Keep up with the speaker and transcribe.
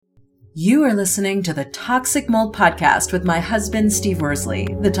You are listening to the Toxic Mold Podcast with my husband, Steve Worsley,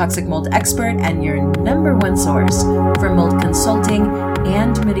 the toxic mold expert and your number one source for mold consulting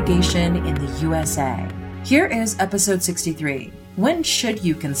and mitigation in the USA. Here is episode 63. When should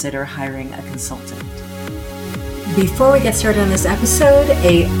you consider hiring a consultant? Before we get started on this episode,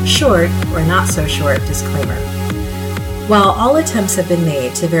 a short or not so short disclaimer. While all attempts have been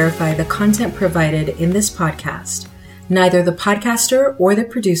made to verify the content provided in this podcast, neither the podcaster or the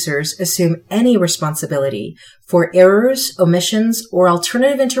producers assume any responsibility for errors, omissions, or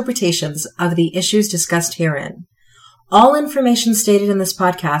alternative interpretations of the issues discussed herein. All information stated in this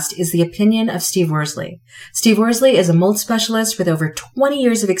podcast is the opinion of Steve Worsley. Steve Worsley is a mold specialist with over 20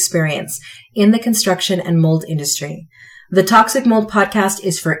 years of experience in the construction and mold industry. The Toxic Mold Podcast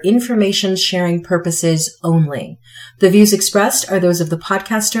is for information sharing purposes only. The views expressed are those of the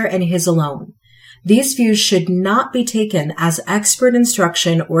podcaster and his alone. These views should not be taken as expert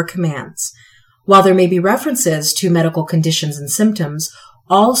instruction or commands. While there may be references to medical conditions and symptoms,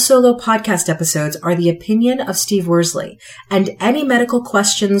 all solo podcast episodes are the opinion of Steve Worsley, and any medical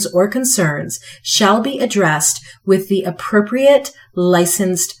questions or concerns shall be addressed with the appropriate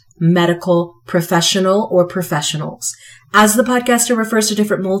licensed medical professional or professionals. As the podcaster refers to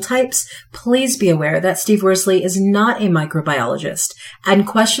different mold types, please be aware that Steve Worsley is not a microbiologist, and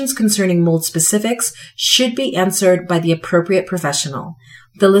questions concerning mold specifics should be answered by the appropriate professional.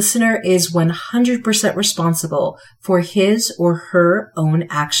 The listener is 100% responsible for his or her own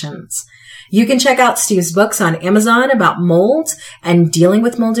actions. You can check out Steve's books on Amazon about mold and dealing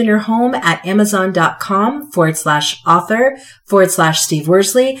with mold in your home at amazon.com/author/Steve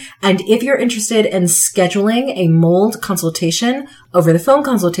Worsley. And if you're interested in scheduling a mold consultation, over the phone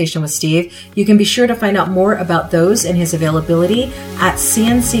consultation with Steve, you can be sure to find out more about those and his availability at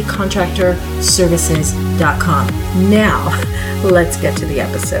cnccontractorservices.com. Now, let's get to the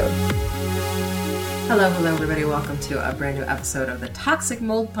episode. Hello, everybody. Welcome to a brand new episode of the Toxic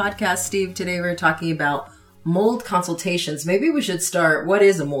Mold Podcast. Steve, today we're talking about mold consultations. Maybe we should start, what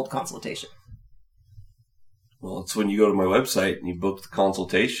is a mold consultation? Well, it's when you go to my website and you book the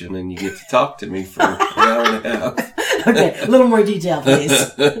consultation and you get to talk to me for an hour and a half. Okay, a little more detail,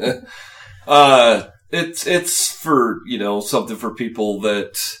 please. It's for, something for people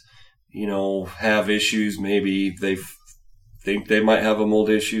that, have issues. Maybe they think they might have a mold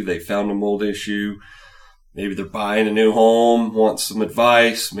issue. They found a mold issue. Maybe they're buying a new home, want some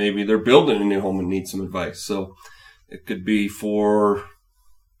advice. Maybe they're building a new home and need some advice. So it could be for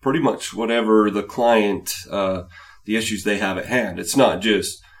pretty much whatever the client, the issues they have at hand. It's not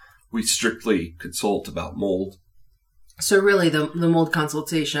just we strictly consult about mold. So really the mold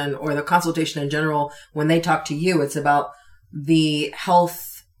consultation or the consultation in general, when they talk to you, it's about the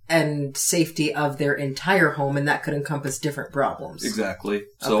health and safety of their entire home, and that could encompass different problems. Exactly.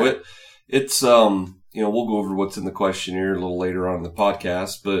 So okay. It's we'll go over what's in the questionnaire a little later on in the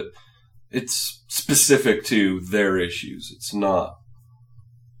podcast, but it's specific to their issues. It's not,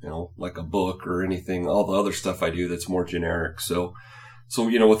 like a book or anything, all the other stuff I do that's more generic. So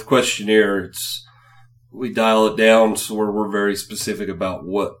with the questionnaire, we dial it down so we're very specific about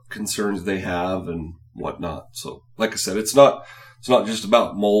what concerns they have and whatnot. So like I said, it's not just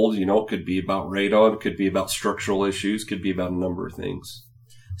about mold, it could be about radon, it could be about structural issues, could be about a number of things.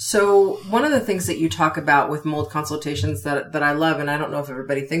 So one of the things that you talk about with mold consultations that I love, and I don't know if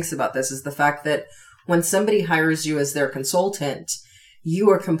everybody thinks about this, is the fact that when somebody hires you as their consultant, you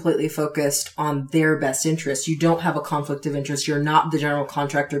are completely focused on their best interest. You don't have a conflict of interest. You're not the general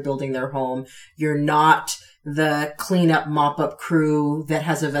contractor building their home. You're not the cleanup, mop-up crew that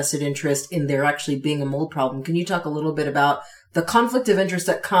has a vested interest in there actually being a mold problem. Can you talk a little bit about the conflict of interest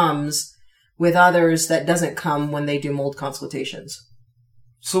that comes with others that doesn't come when they do mold consultations?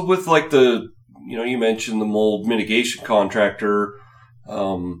 So with you mentioned the mold mitigation contractor,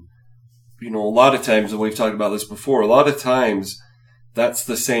 a lot of times, and we've talked about this before, a lot of times that's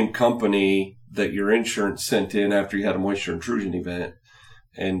the same company that your insurance sent in after you had a moisture intrusion event.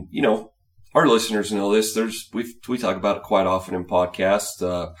 And, our listeners know this. We talk about it quite often in podcasts.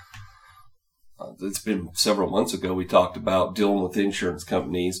 It's been several months ago we talked about dealing with insurance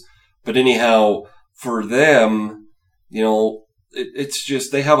companies. But anyhow, for them, it's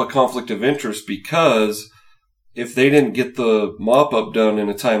just they have a conflict of interest because if they didn't get the mop-up done in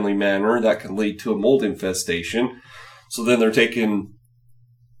a timely manner, that can lead to a mold infestation. So then they're taking,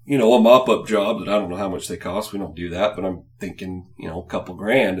 a mop-up job that I don't know how much they cost. We don't do that, but I'm thinking, a couple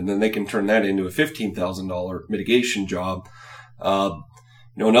grand. And then they can turn that into a $15,000 mitigation job.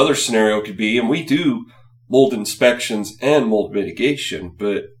 Another scenario could be, and we do mold inspections and mold mitigation,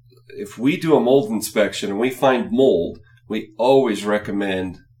 but if we do a mold inspection and we find mold, we always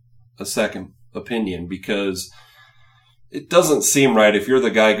recommend a second opinion, because it doesn't seem right if you're the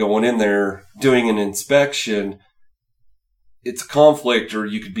guy going in there doing an inspection. It's a conflict, or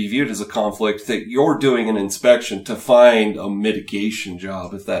you could be viewed as a conflict, that you're doing an inspection to find a mitigation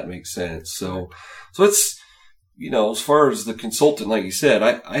job, if that makes sense. So it's, as far as the consultant, like you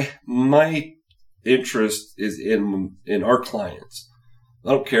said, my interest is in our clients.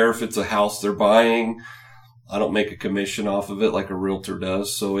 I don't care if it's a house they're buying. I don't make a commission off of it like a realtor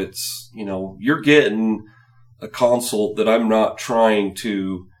does. So it's, you're getting a consult that I'm not trying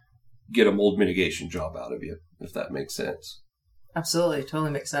to get a mold mitigation job out of you, if that makes sense. Absolutely.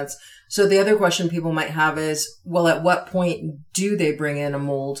 Totally makes sense. So the other question people might have is, well, at what point do they bring in a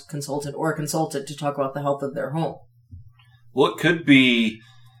mold consultant or a consultant to talk about the health of their home? Well, it could be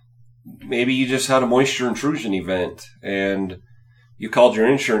maybe you just had a moisture intrusion event and you called your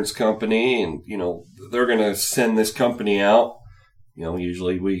insurance company and, they're going to send this company out.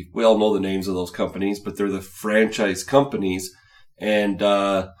 Usually we all know the names of those companies, but they're the franchise companies, and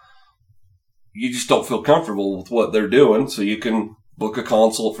you just don't feel comfortable with what they're doing. So you can book a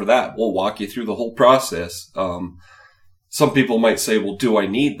consult for that. We'll walk you through the whole process. Some people might say, well, do I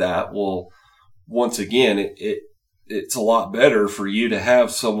need that? Well, once again, it's a lot better for you to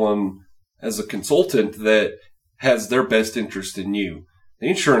have someone as a consultant that has their best interest in you. The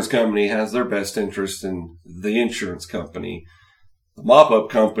insurance company has their best interest in the insurance company. The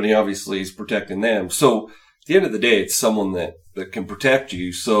mop-up company obviously is protecting them. So at the end of the day, it's someone that can protect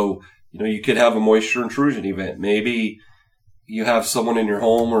you. So, you could have a moisture intrusion event. Maybe you have someone in your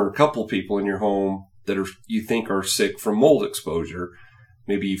home or a couple people in your home that you think are sick from mold exposure.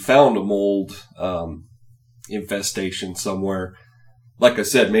 Maybe you found a mold infestation somewhere. Like I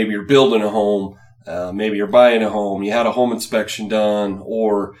said, maybe you're building a home. Maybe you're buying a home. You had a home inspection done,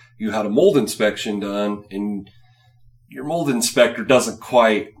 or you had a mold inspection done, and your mold inspector doesn't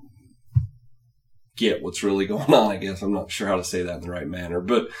quite get what's really going on, I guess. I'm not sure how to say that in the right manner,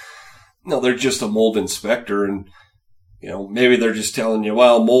 but they're just a mold inspector, and maybe they're just telling you,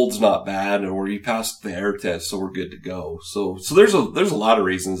 well, mold's not bad, or you passed the air test, so we're good to go. So there's a lot of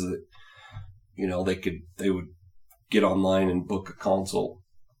reasons that they would get online and book a consult.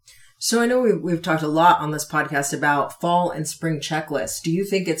 So I know we've talked a lot on this podcast about fall and spring checklists. Do you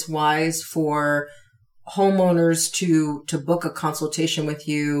think it's wise for homeowners to book a consultation with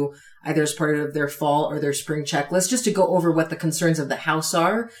you either as part of their fall or their spring checklist, just to go over what the concerns of the house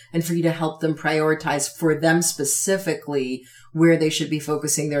are and for you to help them prioritize for them specifically where they should be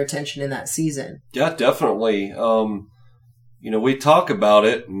focusing their attention in that season? Yeah, definitely. We talk about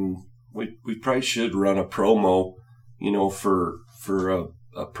it, and we probably should run a promo, for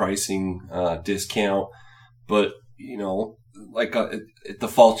a pricing discount. But, like at the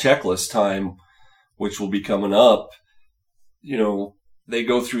fall checklist time, which will be coming up, they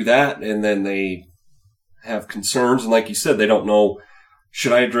go through that and then they have concerns. And like you said, they don't know,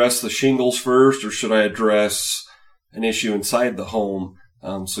 should I address the shingles first or should I address an issue inside the home?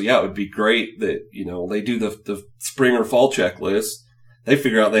 So yeah, it would be great that, they do the spring or fall checklist. They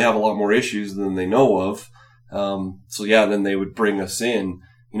figure out they have a lot more issues than they know of. So yeah, then they would bring us in.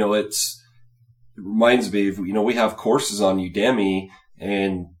 It reminds me of, we have courses on Udemy,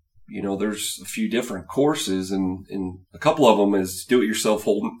 and there's a few different courses, and a couple of them is do-it-yourself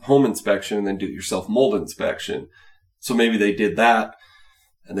home inspection and then do-it-yourself mold inspection. So maybe they did that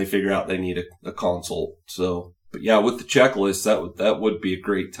and they figure out they need a consult. So, but yeah, with the checklist, that would be a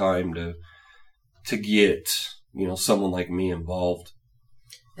great time to get, someone like me involved.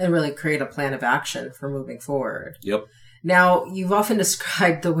 And really create a plan of action for moving forward. Yep. Now, you've often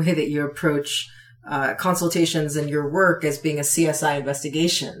described the way that you approach consultations and your work as being a CSI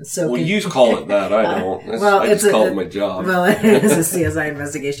investigation. So you call it that. I don't. I just call it my job. Well, it is a CSI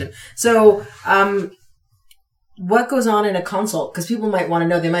investigation. So, what goes on in a consult? Because people might want to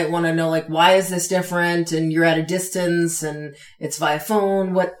know. They might want to know, like, why is this different? And you're at a distance, and it's via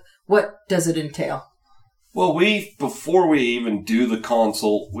phone. What does it entail? Well, before we even do the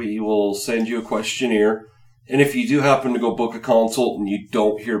consult, we will send you a questionnaire. And if you do happen to go book a consult and you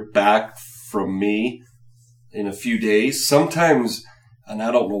don't hear back from me in a few days, sometimes, and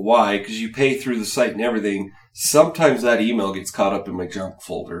I don't know why, because you pay through the site and everything, sometimes that email gets caught up in my junk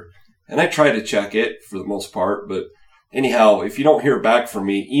folder. And I try to check it for the most part. But anyhow, if you don't hear back from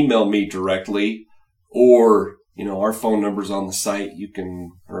me, email me directly, or, our phone number's on the site. You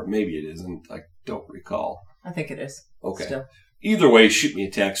can, or maybe it isn't. I don't recall. I think it is. Okay. Still. Either way, shoot me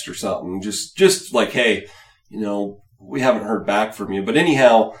a text or something. Just like, hey, we haven't heard back from you. But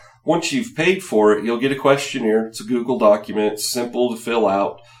anyhow, once you've paid for it, you'll get a questionnaire. It's a Google document. It's simple to fill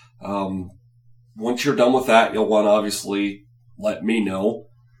out. Once you're done with that, you'll want to obviously let me know.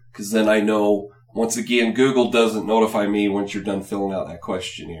 because then I know, once again, Google doesn't notify me once you're done filling out that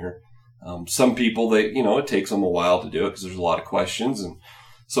questionnaire. Some people, it takes them a while to do it because there's a lot of questions, and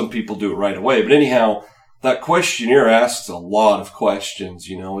some people do it right away. But anyhow, that questionnaire asks a lot of questions.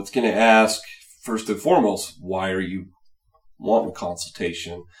 It's going to ask, first and foremost, why are you wanting a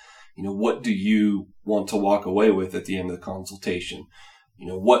consultation? What do you want to walk away with at the end of the consultation?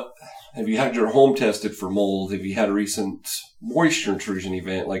 What have you had your home tested for mold? Have you had a recent moisture intrusion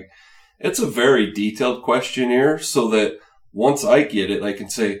event? Like, it's a very detailed questionnaire so that once I get it, I can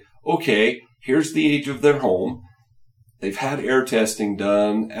say, okay, here's the age of their home. They've had air testing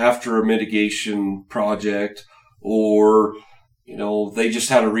done after a mitigation project, or, they just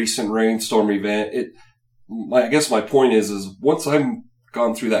had a recent rainstorm event. I guess my point is once I'm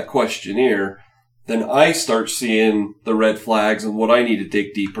gone through that questionnaire, then I start seeing the red flags and what I need to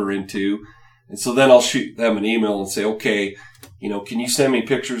dig deeper into. And so then I'll shoot them an email and say, okay, can you send me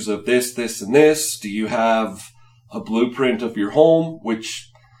pictures of this, this, and this? Do you have a blueprint of your home? Which,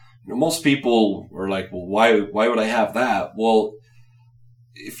 most people are like, well, why would I have that? Well,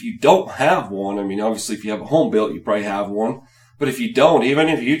 if you don't have one, obviously if you have a home built, you probably have one. But if you don't, even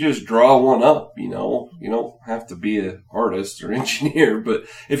if you just draw one up, you don't have to be an artist or engineer, but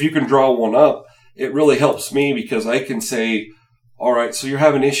if you can draw one up, it really helps me because I can say, all right, so you're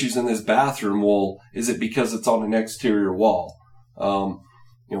having issues in this bathroom. Well, is it because it's on an exterior wall?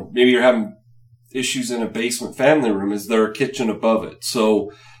 Maybe you're having issues in a basement family room. Is there a kitchen above it? So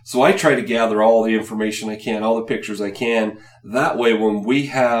I try to gather all the information I can, all the pictures I can. That way, when we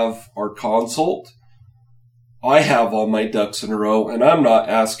have our consult, I have all my ducks in a row, and I'm not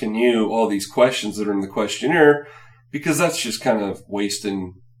asking you all these questions that are in the questionnaire because that's just kind of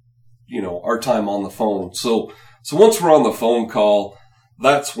wasting, our time on the phone. So once we're on the phone call,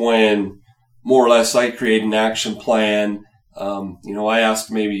 that's when more or less I create an action plan. I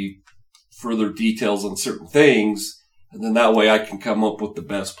ask maybe further details on certain things, and then that way I can come up with the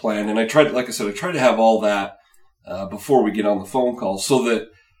best plan. And I try to have all that before we get on the phone call so that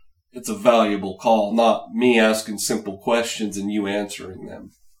it's a valuable call, not me asking simple questions and you answering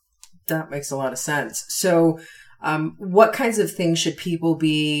them. That makes a lot of sense. So, what kinds of things should people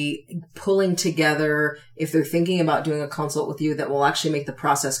be pulling together if they're thinking about doing a consult with you that will actually make the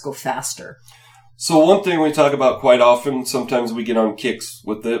process go faster? So one thing we talk about quite often, sometimes we get on kicks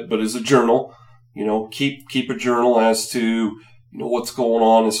with it, but is a journal. Keep a journal as to, what's going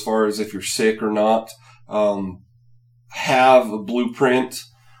on as far as if you're sick or not. Have a blueprint.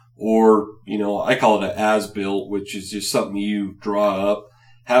 Or, I call it an as-built, which is just something you draw up.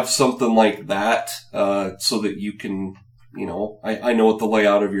 Have something like that, so that you can, I know what the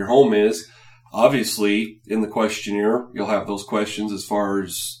layout of your home is. Obviously, in the questionnaire, you'll have those questions as far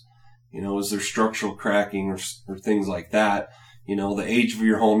as, is there structural cracking or things like that. The age of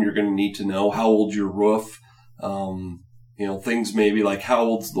your home, you're going to need to know. How old's your roof? Things maybe like how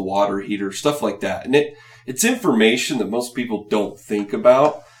old's the water heater, stuff like that. And it's information that most people don't think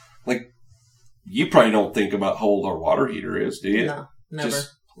about. Like, you probably don't think about how old our water heater is, do you? No, never.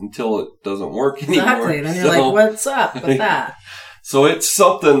 Just until it doesn't work anymore. Exactly. Then you're like, what's up with that? So it's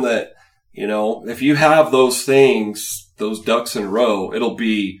something that, if you have those things, those ducks in a row,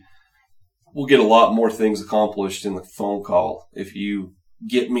 we'll get a lot more things accomplished in the phone call if you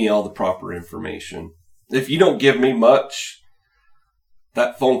get me all the proper information. If you don't give me much,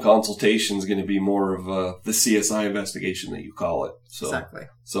 that phone consultation is going to be more of the CSI investigation that you call it. So, exactly.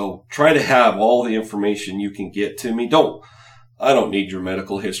 So try to have all the information you can get to me. I don't need your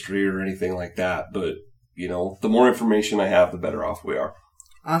medical history or anything like that, but the more information I have, the better off we are.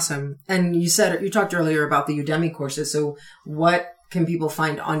 Awesome. And you talked earlier about the Udemy courses. So what can people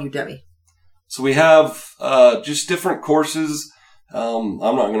find on Udemy? So we have just different courses. I'm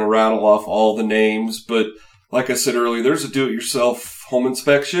not going to rattle off all the names, but like I said earlier, there's a do-it-yourself home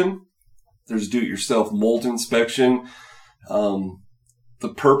inspection. There's a do-it-yourself mold inspection.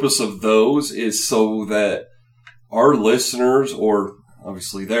 The purpose of those is so that our listeners, or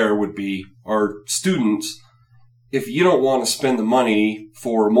obviously there would be our students, if you don't want to spend the money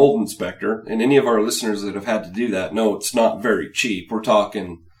for a mold inspector, and any of our listeners that have had to do that, no, it's not very cheap. We're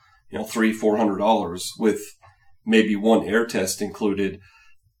talking, $300-400 with maybe one air test included.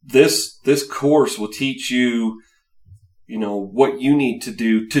 This course will teach you, what you need to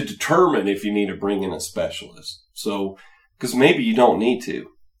do to determine if you need to bring in a specialist. So, because maybe you don't need to,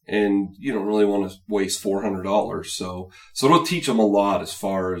 and you don't really want to waste $400. So it'll teach them a lot as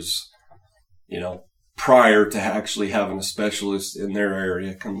far as, prior to actually having a specialist in their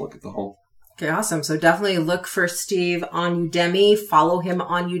area come look at the home. Okay, awesome. So definitely look for Steve on Udemy, follow him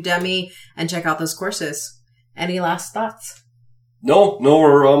on Udemy, and check out those courses. Any last thoughts? No,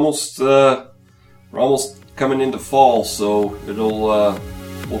 we're almost coming into fall, so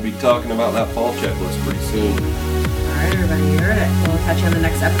we'll be talking about that fall checklist pretty soon. All right, everybody, you heard it. We'll catch you on the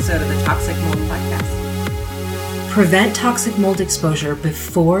next episode of the Toxic Mold Podcast. Prevent toxic mold exposure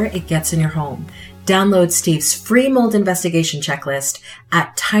before it gets in your home. Download Steve's free mold investigation checklist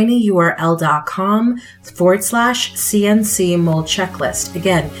at tinyurl.com/CNC mold checklist.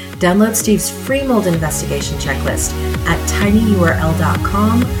 Again, download Steve's free mold investigation checklist at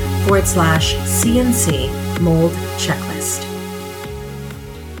tinyurl.com/CNC mold checklist.